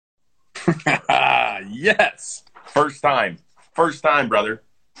Yes. First time, brother.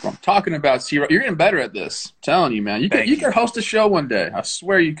 I'm talking about C-Rock. You're getting better at this. I'm telling you, man. You could host a show one day. I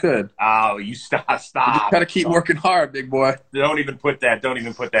swear you could. Oh, you stop. You just gotta keep working hard, big boy. Don't even put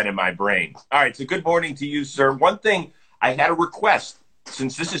that in my brain. All right, so good morning to you, sir. One thing, I had a request.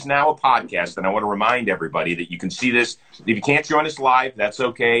 Since this is now a podcast, and I want to remind everybody that you can see this. If you can't join us live, that's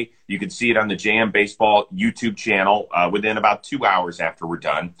okay. You can see it on the JM Baseball YouTube channel within about 2 hours after we're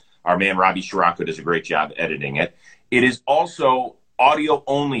done. Our man, Robbie Scirocco, does a great job editing it. It is also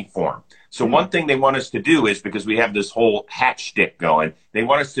audio-only form. So one thing they want us to do is, because we have this whole hat shtick going, they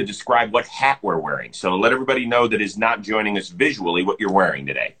want us to describe what hat we're wearing. So let everybody know that is not joining us visually what you're wearing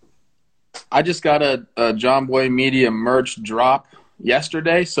today. I just got a John Boy Media merch drop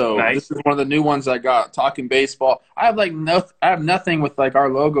yesterday, so nice. This is one of the new ones I got. Talking baseball. I have nothing with like our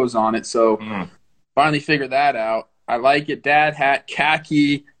logos on it, so finally figured that out. I like it. Dad hat,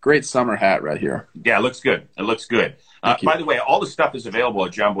 khaki, great summer hat right here. Yeah, it looks good. By the way, all the stuff is available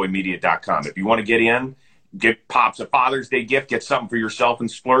at johnboymedia.com. If you want to get in, get Pops a Father's Day gift, get something for yourself and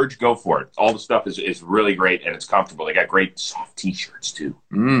splurge, go for it. All the stuff is really great, and it's comfortable. They got great soft T-shirts, too.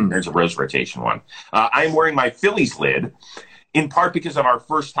 There's a rose rotation one. I'm wearing my Phillies lid, in part because of our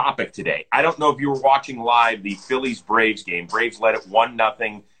first topic today. I don't know if you were watching live the Phillies-Braves game. Braves led it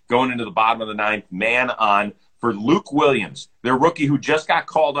 1-0 going into the bottom of the ninth, man on for Luke Williams, their rookie who just got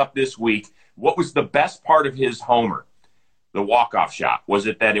called up this week. What was the best part of his homer? The walk-off shot. Was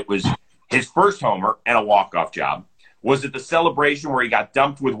it that it was his first homer and a walk-off job? Was it the celebration where he got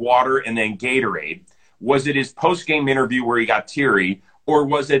dumped with water and then Gatorade? Was it his post-game interview where he got teary? Or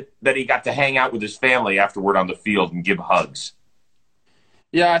was it that he got to hang out with his family afterward on the field and give hugs?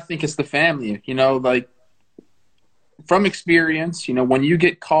 Yeah, I think it's the family. Like from experience, when you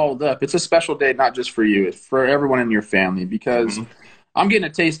get called up, it's a special day, not just for you, it's for everyone in your family, because I'm getting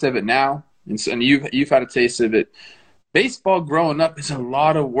a taste of it now, and you've had a taste of it. Baseball growing up is a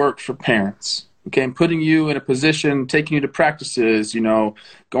lot of work for parents, okay, and putting you in a position, taking you to practices,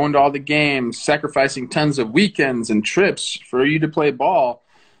 going to all the games, sacrificing tons of weekends and trips for you to play ball.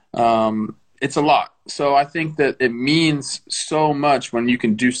 It's a lot. So I think that it means so much when you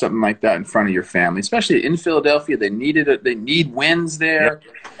can do something like that in front of your family, especially in Philadelphia. They needed it. They need wins there.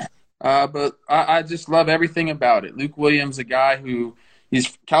 Yep. But I just love everything about it. Luke Williams, a guy he's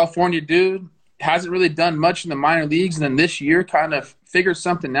a California dude, hasn't really done much in the minor leagues, and then this year kind of figured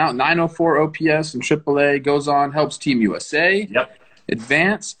something out. 904 OPS in AAA, goes on, helps Team USA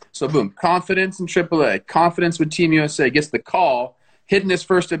advance. So boom, confidence in AAA, confidence with Team USA, gets the call, hitting his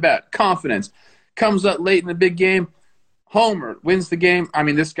first at bat, confidence. Comes up late in the big game, homer, wins the game. I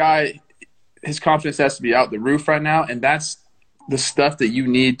mean, this guy, his confidence has to be out the roof right now, and that's the stuff that you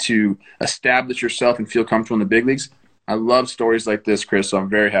need to establish yourself and feel comfortable in the big leagues. I love stories like this, Chris, so I'm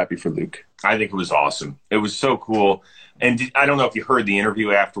very happy for Luke. I think it was awesome. It was so cool. And I don't know if you heard the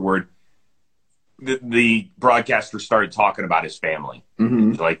interview afterward. The broadcaster started talking about his family.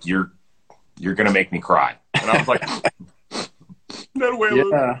 He's like, you're going to make me cry. And I was like, no way,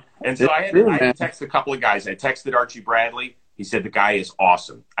 Luke. And so I had to text a couple of guys. I texted Archie Bradley. He said the guy is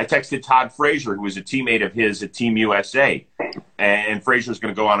awesome. I texted Todd Frazier, who was a teammate of his at Team USA. And Frazier's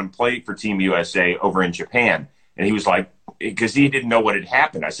going to go on and play for Team USA over in Japan. And he was like, because he didn't know what had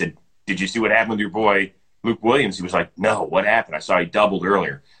happened. I said, did you see what happened with your boy Luke Williams? He was like, no, what happened? I saw he doubled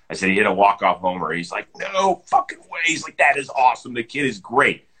earlier. I said he hit a walk-off homer. He's like, no fucking way. He's like, that is awesome. The kid is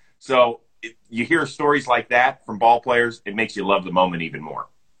great. So you hear stories like that from ball players, it makes you love the moment even more.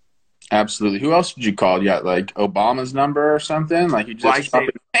 Absolutely. Who else did you call? You got like Obama's number or something? Like you just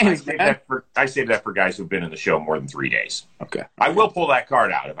I saved that for guys who've been in the show more than 3 days. Okay. I will pull that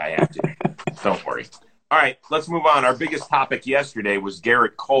card out if I have to. Don't worry. All right, let's move on. Our biggest topic yesterday was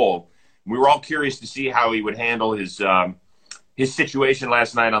Gerrit Cole. We were all curious to see how he would handle his situation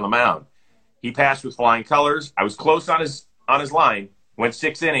last night on the mound. He passed with flying colors. I was close on his line. Went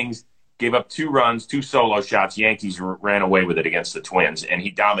 6 innings, gave up 2 runs, 2 solo shots. Yankees ran away with it against the Twins, and he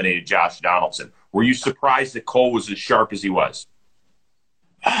dominated Josh Donaldson. Were you surprised that Cole was as sharp as he was?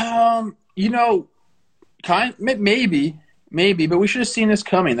 Maybe, but we should have seen this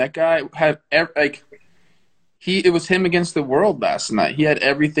coming. That guy had it was him against the world last night. He had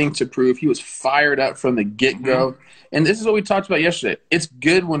everything to prove. He was fired up from the get-go. And this is what we talked about yesterday. It's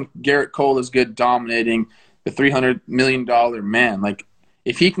good when Gerrit Cole is good, dominating the $300 million man. Like,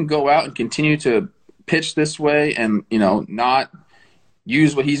 if he can go out and continue to pitch this way and, not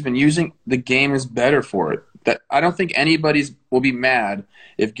use what he's been using, the game is better for it. That I don't think will be mad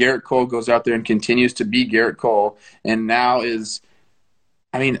if Gerrit Cole goes out there and continues to be Gerrit Cole and now is,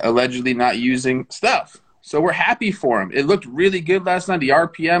 allegedly not using stuff. So we're happy for him. It looked really good last night. The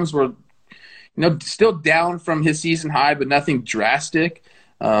RPMs were still down from his season high, but nothing drastic.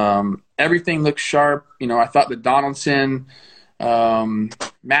 Everything looks sharp. I thought the Donaldson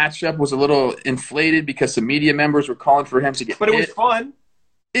matchup was a little inflated because some media members were calling for him to get But it was fun.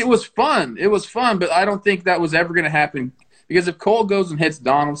 It was fun, but I don't think that was ever going to happen because if Cole goes and hits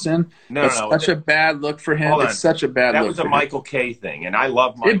Donaldson, that's such a bad look for him. It's such a bad look. That was a Michael Kay thing, and I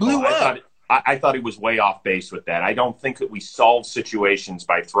love Michael. It blew up. I thought he was way off base with that. I don't think that we solve situations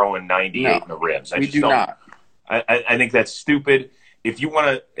by throwing 98 in the ribs. We do not. I think that's stupid. If you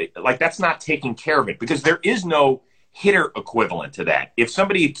want to, that's not taking care of it because there is no hitter equivalent to that. If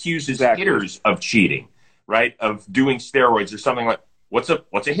somebody accuses hitters of cheating, right, of doing steroids or something like, what's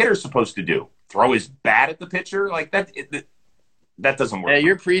a hitter supposed to do? Throw his bat at the pitcher? Like that doesn't work. Yeah,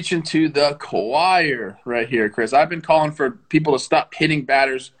 you're preaching to the choir right here, Chris. I've been calling for people to stop hitting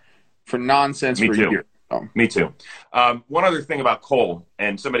batters for nonsense for years. Oh. Me too. One other thing about Cole,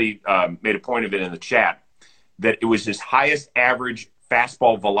 and somebody made a point of it in the chat, that it was his highest average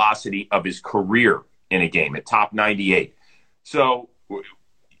fastball velocity of his career in a game at top 98. So,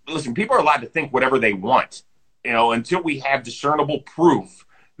 listen, people are allowed to think whatever they want, until we have discernible proof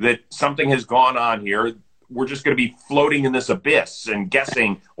that something has gone on here. We're just going to be floating in this abyss and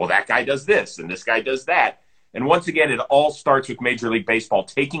guessing, well, that guy does this and this guy does that. And once again, it all starts with Major League Baseball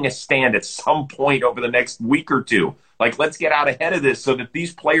taking a stand at some point over the next week or two. Let's get out ahead of this so that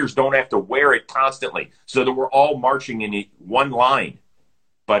these players don't have to wear it constantly, so that we're all marching in one line.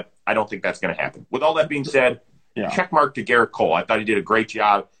 But I don't think that's going to happen. With all that being said, check mark to Garrett Cole. I thought he did a great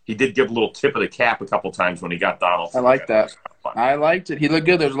job. He did give a little tip of the cap a couple times when he got Donald. I like that. I liked it. He looked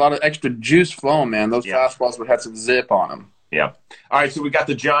good. There's a lot of extra juice flowing, man. Those fastballs would have some zip on them. Yeah. All right, so we got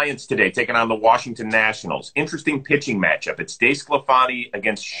the Giants today taking on the Washington Nationals. Interesting pitching matchup. It's DeSclafani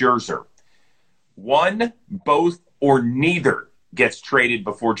against Scherzer. One, both, or neither gets traded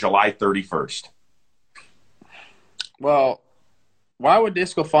before July 31st. Well, why would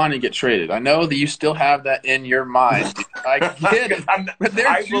DeSclafani get traded? I know that you still have that in your mind. I get it.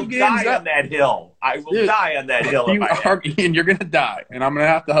 I will die on that hill. I will die on that hill. And you're going to die. And I'm going to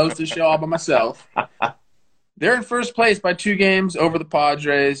have to host the show all by myself. They're in first place by 2 games over the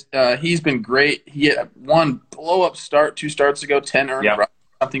Padres. He's been great. He had one blow-up start 2 starts ago, 10 earned runs,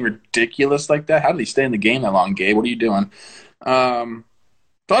 something ridiculous like that. How did he stay in the game that long, Gabe? What are you doing? So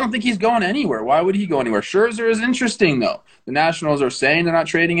I don't think he's going anywhere. Why would he go anywhere? Scherzer is interesting, though. The Nationals are saying they're not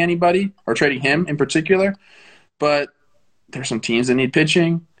trading anybody, or trading him in particular. But there's some teams that need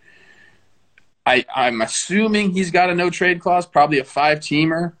pitching. I'm assuming he's got a no-trade clause, probably a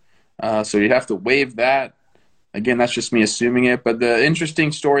 5-teamer. So you'd have to waive that. Again, that's just me assuming it. But the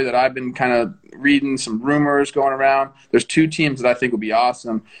interesting story that I've been kind of reading, some rumors going around, there's 2 teams that I think would be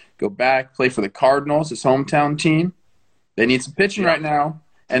awesome. Go back, play for the Cardinals, his hometown team. They need some pitching right now.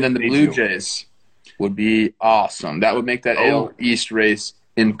 And then the Blue Jays would be awesome. That would make that AL East race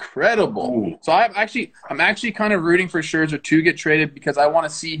incredible. Ooh. So I'm actually kind of rooting for Scherzer to get traded because I want to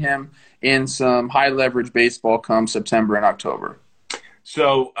see him in some high-leverage baseball come September and October.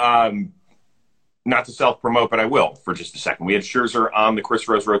 So not to self-promote, but I will for just a second. We had Scherzer on the Chris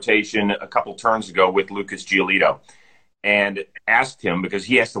Rose rotation a couple turns ago with Lucas Giolito and asked him, because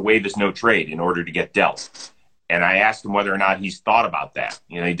he has to waive his no trade in order to get dealt. And I asked him whether or not he's thought about that.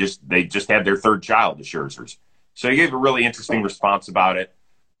 They just had their 3rd child, the Scherzers. So he gave a really interesting response about it.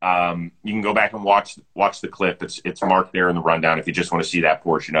 You can go back and watch the clip. It's marked there in the rundown if you just want to see that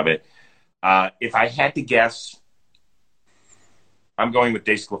portion of it. If I had to guess, I'm going with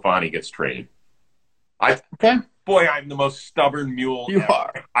DeSclafani gets traded. Boy, I'm the most stubborn mule you ever.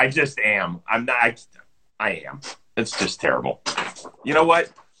 Are. I just am. I'm not. I am. It's just terrible. You know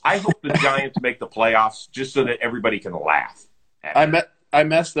what? I hope the Giants make the playoffs just so that everybody can laugh. I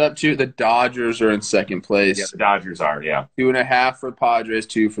messed up, too. The Dodgers are in second place. Yeah, the Dodgers are, 2.5 for the Padres,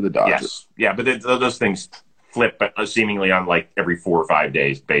 2 for the Dodgers. Yes. Yeah, but those things flip seemingly on every 4 or 5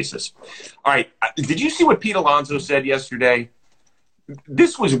 days basis. All right. Did you see what Pete Alonso said yesterday?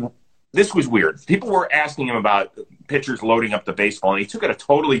 This was weird. People were asking him about pitchers loading up the baseball, and he took it a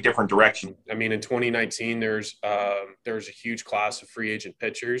totally different direction. I mean, in 2019, there's a huge class of free agent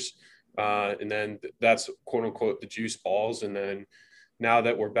pitchers, and then that's quote unquote the juice balls. And then now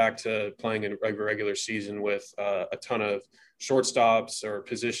that we're back to playing in a regular season with a ton of shortstops or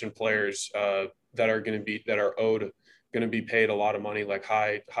position players that are going to be paid a lot of money, like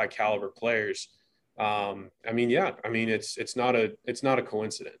high caliber players. It's not a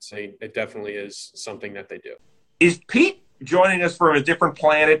coincidence. It definitely is something that they do. Is Pete joining us from a different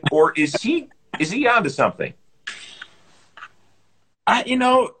planet, or is he onto something?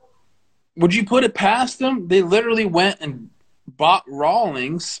 Would you put it past them? They literally went and bought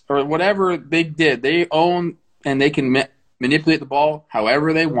Rawlings or whatever they did. They own and they can manipulate the ball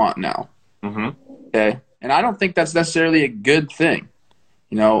however they want now. Mm-hmm. Okay, and I don't think that's necessarily a good thing.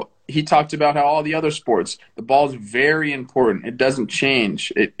 You know, he talked about how all the other sports, the ball is very important. It doesn't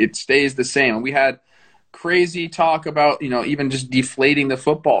change. It stays the same. And we had crazy talk about, you know, even just deflating the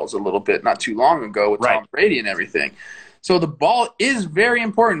footballs a little bit not too long ago with Tom Brady and everything. So the ball is very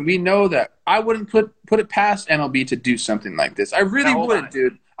important. We know that. I wouldn't put it past MLB to do something like this. I really wouldn't,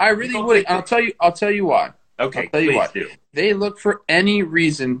 dude. I really wouldn't. I'll tell you why. Okay, I'll tell you why. Do. They look for any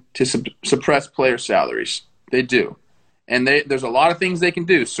reason to suppress player salaries. They do. And there's a lot of things they can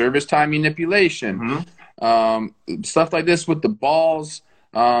do. Service time manipulation, stuff like this with the balls.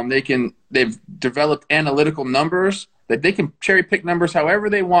 They've developed analytical numbers that they can cherry pick numbers however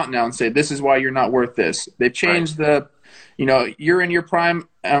they want now and say, this is why you're not worth this. They've changed you're in your prime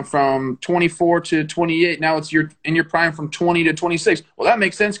from 24 to 28. Now you're in your prime from 20 to 26. Well, that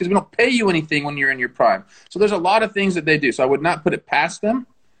makes sense because we don't pay you anything when you're in your prime. So there's a lot of things that they do. So I would not put it past them.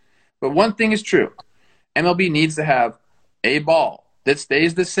 But one thing is true. MLB needs to have a ball that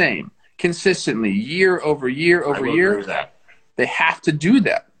stays the same consistently year over year over year. They have to do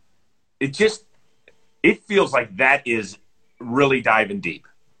that. It feels like that is really diving deep.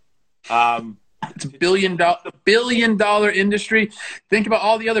 It's a billion dollar industry. Think about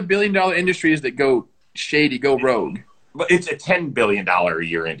all the other $1 billion industries that go shady, go rogue. But it's a $10 billion a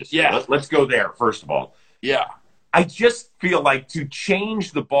year industry. Yeah. Let's go there, first of all. Yeah. I just feel like to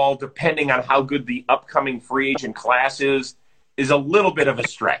change the ball depending on how good the upcoming free agent class is a little bit of a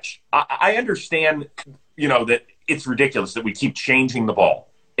stretch. I understand, that it's ridiculous that we keep changing the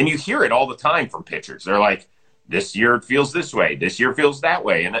ball. And you hear it all the time from pitchers. They're like, this year it feels this way. This year feels that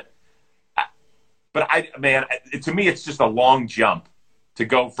way. To me, it's just a long jump to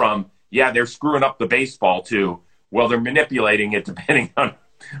go from, they're screwing up the baseball to, well, they're manipulating it depending on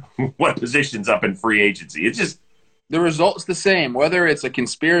what position's up in free agency. It's just, the result's the same, whether it's a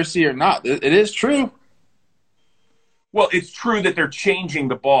conspiracy or not. It is true. Well, it's true that they're changing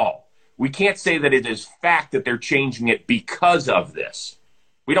the ball. We can't say that it is fact that they're changing it because of this.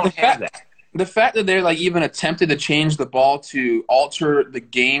 We don't have that. The fact that they're even attempted to change the ball to alter the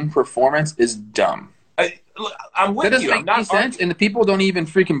game performance is dumb. I'm with you. That doesn't make any sense, and the people don't even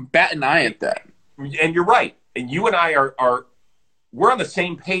freaking bat an eye at that. And you're right. And you and I we're on the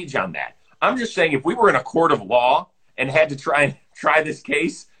same page on that. I'm just saying if we were in a court of law and had to try this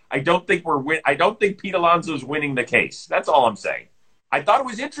case, I don't think Pete Alonso's winning the case. That's all I'm saying. I thought it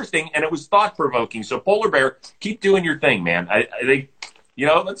was interesting and it was thought provoking. So Polar Bear, keep doing your thing, man. I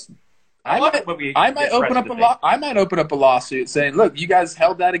might open up a lawsuit saying, "Look, you guys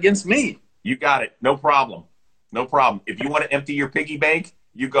held that against me." You got it. No problem. No problem. If you want to empty your piggy bank,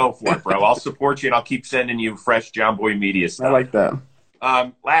 you go for it, bro. I'll support you and I'll keep sending you fresh John Boy Media stuff. I like that.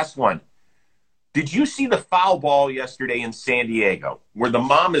 Last one. Did you see the foul ball yesterday in San Diego where the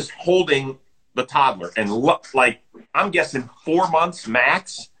mom is holding the toddler and I'm guessing 4 months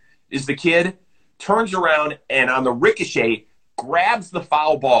max is the kid, turns around and on the ricochet grabs the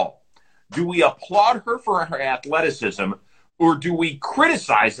foul ball? Do we applaud her for her athleticism or do we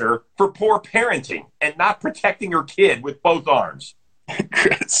criticize her for poor parenting and not protecting her kid with both arms?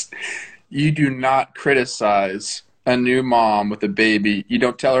 Chris, you do not criticize a new mom with a baby. You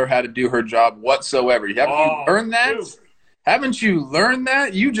don't tell her how to do her job whatsoever. Haven't you learned that? Dude. Haven't you learned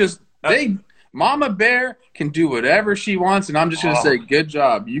that? Mama Bear can do whatever she wants, and I'm just going to say, good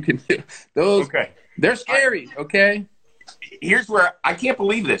job. You can do those. Okay. They're scary, okay? Here's where I can't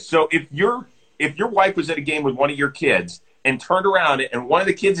believe this. So if your wife was at a game with one of your kids and turned around and one of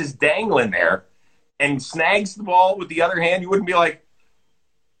the kids is dangling there and snags the ball with the other hand, you wouldn't be like,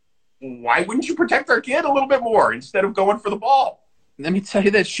 why wouldn't you protect our kid a little bit more instead of going for the ball? Let me tell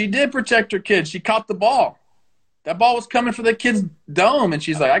you this. She did protect her kid. She caught the ball. That ball was coming for the kid's dome, and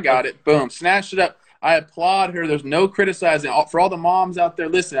she's like, I got it. Boom. Snatched it up. I applaud her. There's no criticizing. For all the moms out there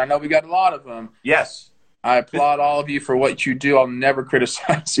listening, I know we got a lot of them. Yes. I applaud all of you for what you do. I'll never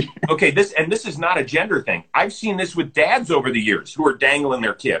criticize you. Okay, this is not a gender thing. I've seen this with dads over the years who are dangling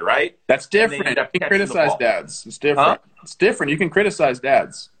their kid, right? That's different. You can criticize dads. It's different. Huh? It's different. You can criticize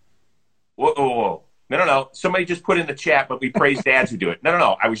dads. Whoa. No. Somebody just put in the chat, but we praise dads who do it.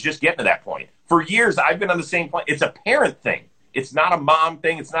 No. I was just getting to that point. For years, I've been on the same point. It's a parent thing. It's not a mom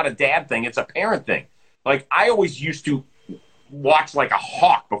thing. It's not a dad thing. It's a parent thing. I always used to watch like a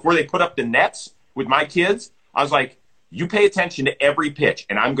hawk before they put up the nets with my kids. I was like, you pay attention to every pitch.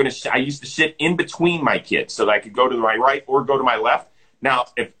 And I used to sit in between my kids so that I could go to my right or go to my left. Now,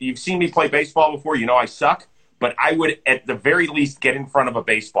 if you've seen me play baseball before, you know I suck. But I would, at the very least, get in front of a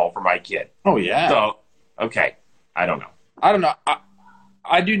baseball for my kid. Oh, yeah. So, okay. I don't know. I don't know.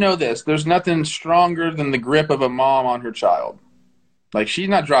 I do know this. There's nothing stronger than the grip of a mom on her child. Like, she's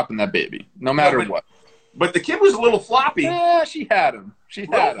not dropping that baby, no matter what. But the kid was a little floppy. Yeah, she had him. She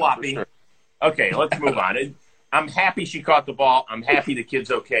had him. Floppy. Sure. Okay, let's move on. I'm happy she caught the ball. I'm happy the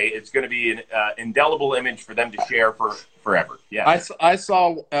kid's okay. It's going to be an indelible image for them to share for forever. Yeah. I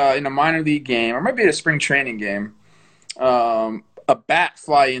saw in a minor league game, or maybe at a spring training game, a bat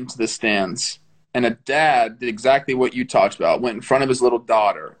fly into the stands. And a dad did exactly what you talked about, went in front of his little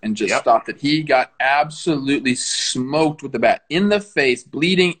daughter and just stopped it. He got absolutely smoked with the bat in the face,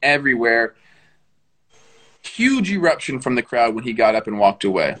 bleeding everywhere. Huge eruption from the crowd when he got up and walked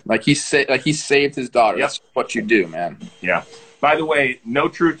away. Like he saved his daughter. That's what you do, man. Yeah. By the way, no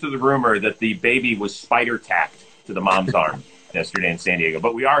truth to the rumor that the baby was spider tacked to the mom's arm yesterday in San Diego,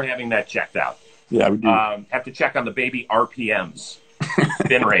 but we are having that checked out. Yeah, we do. Have to check on the baby RPMs,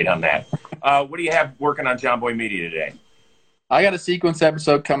 spin rate on that. What do you have working on John Boy Media today? I got a sequence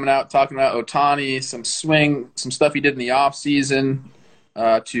episode coming out talking about Ohtani, some swing, some stuff he did in the off season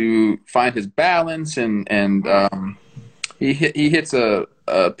to find his balance, and he hits a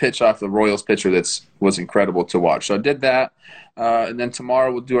pitch off the Royals pitcher that was incredible to watch. So I did that, and then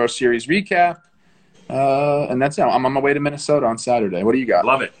tomorrow we'll do our series recap, and that's it. I'm on my way to Minnesota on Saturday. What do you got?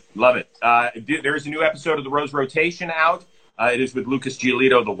 Love it. There's a new episode of the Rose Rotation out. It is with Lucas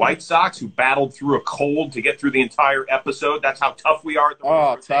Giolito of the White Sox, who battled through a cold to get through the entire episode. That's how tough we are at the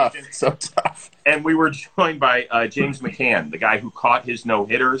Rose Rotation. Tough. So tough. And we were joined by James McCann, the guy who caught his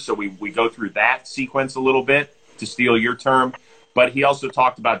no-hitter. So we go through that sequence a little bit, to steal your term. But he also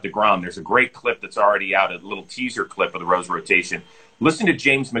talked about DeGrom. There's a great clip that's already out, a little teaser clip of the Rose Rotation. Listen to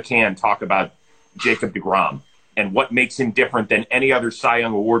James McCann talk about Jacob DeGrom and what makes him different than any other Cy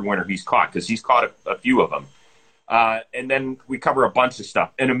Young Award winner he's caught, because he's caught a few of them. And then we cover a bunch of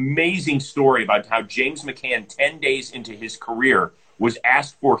stuff. An amazing story about how James McCann, 10 days into his career, was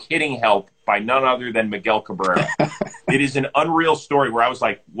asked for hitting help by none other than Miguel Cabrera. It is an unreal story where I was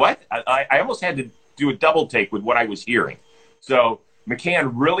like, what? I almost had to do a double take with what I was hearing. So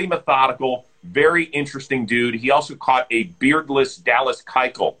McCann, really methodical, very interesting dude. He also caught a beardless Dallas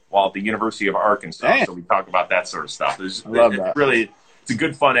Keuchel while at the University of Arkansas. Dang. So we talk about that sort of stuff. I love that. It's a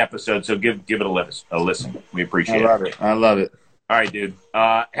good, fun episode, so give it a listen. We appreciate it. I love it. All right, dude.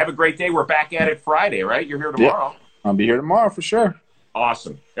 Have a great day. We're back at it Friday, right? You're here tomorrow. Yep. I'll be here tomorrow for sure.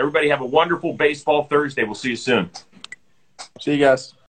 Awesome. Everybody have a wonderful Baseball Thursday. We'll see you soon. See you guys.